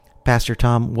Pastor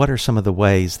Tom, what are some of the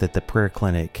ways that the prayer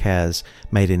clinic has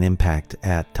made an impact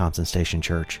at Thompson Station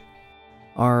Church?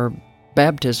 Our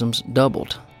baptisms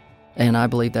doubled, and I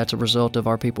believe that's a result of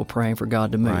our people praying for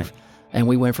God to move. Right. And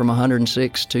we went from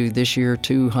 106 to this year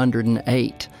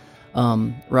 208.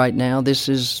 Right now, this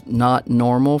is not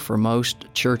normal for most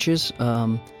churches.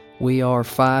 We are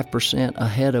 5%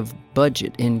 ahead of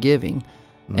budget in giving,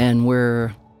 and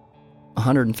we're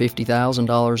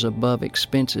 $150,000 above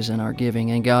expenses in our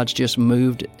giving. And God's just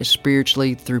moved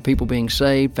spiritually through people being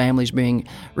saved, families being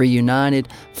reunited,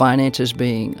 finances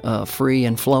being free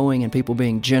and flowing, and people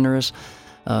being generous.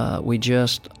 We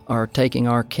just are taking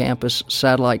our campus,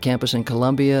 satellite campus in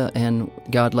Columbia, and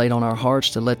God laid on our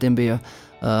hearts to let them be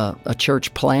a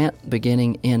church plant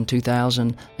beginning in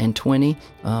 2020,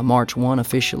 March 1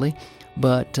 officially.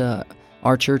 But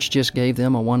our church just gave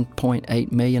them a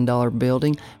 $1.8 million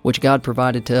building, which God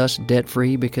provided to us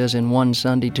debt-free, because in one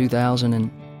Sunday,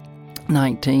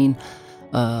 2019,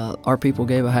 our people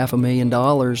gave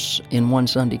 $500,000 in one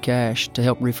Sunday cash to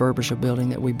help refurbish a building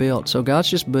that we built. So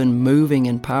God's just been moving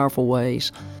in powerful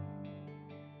ways.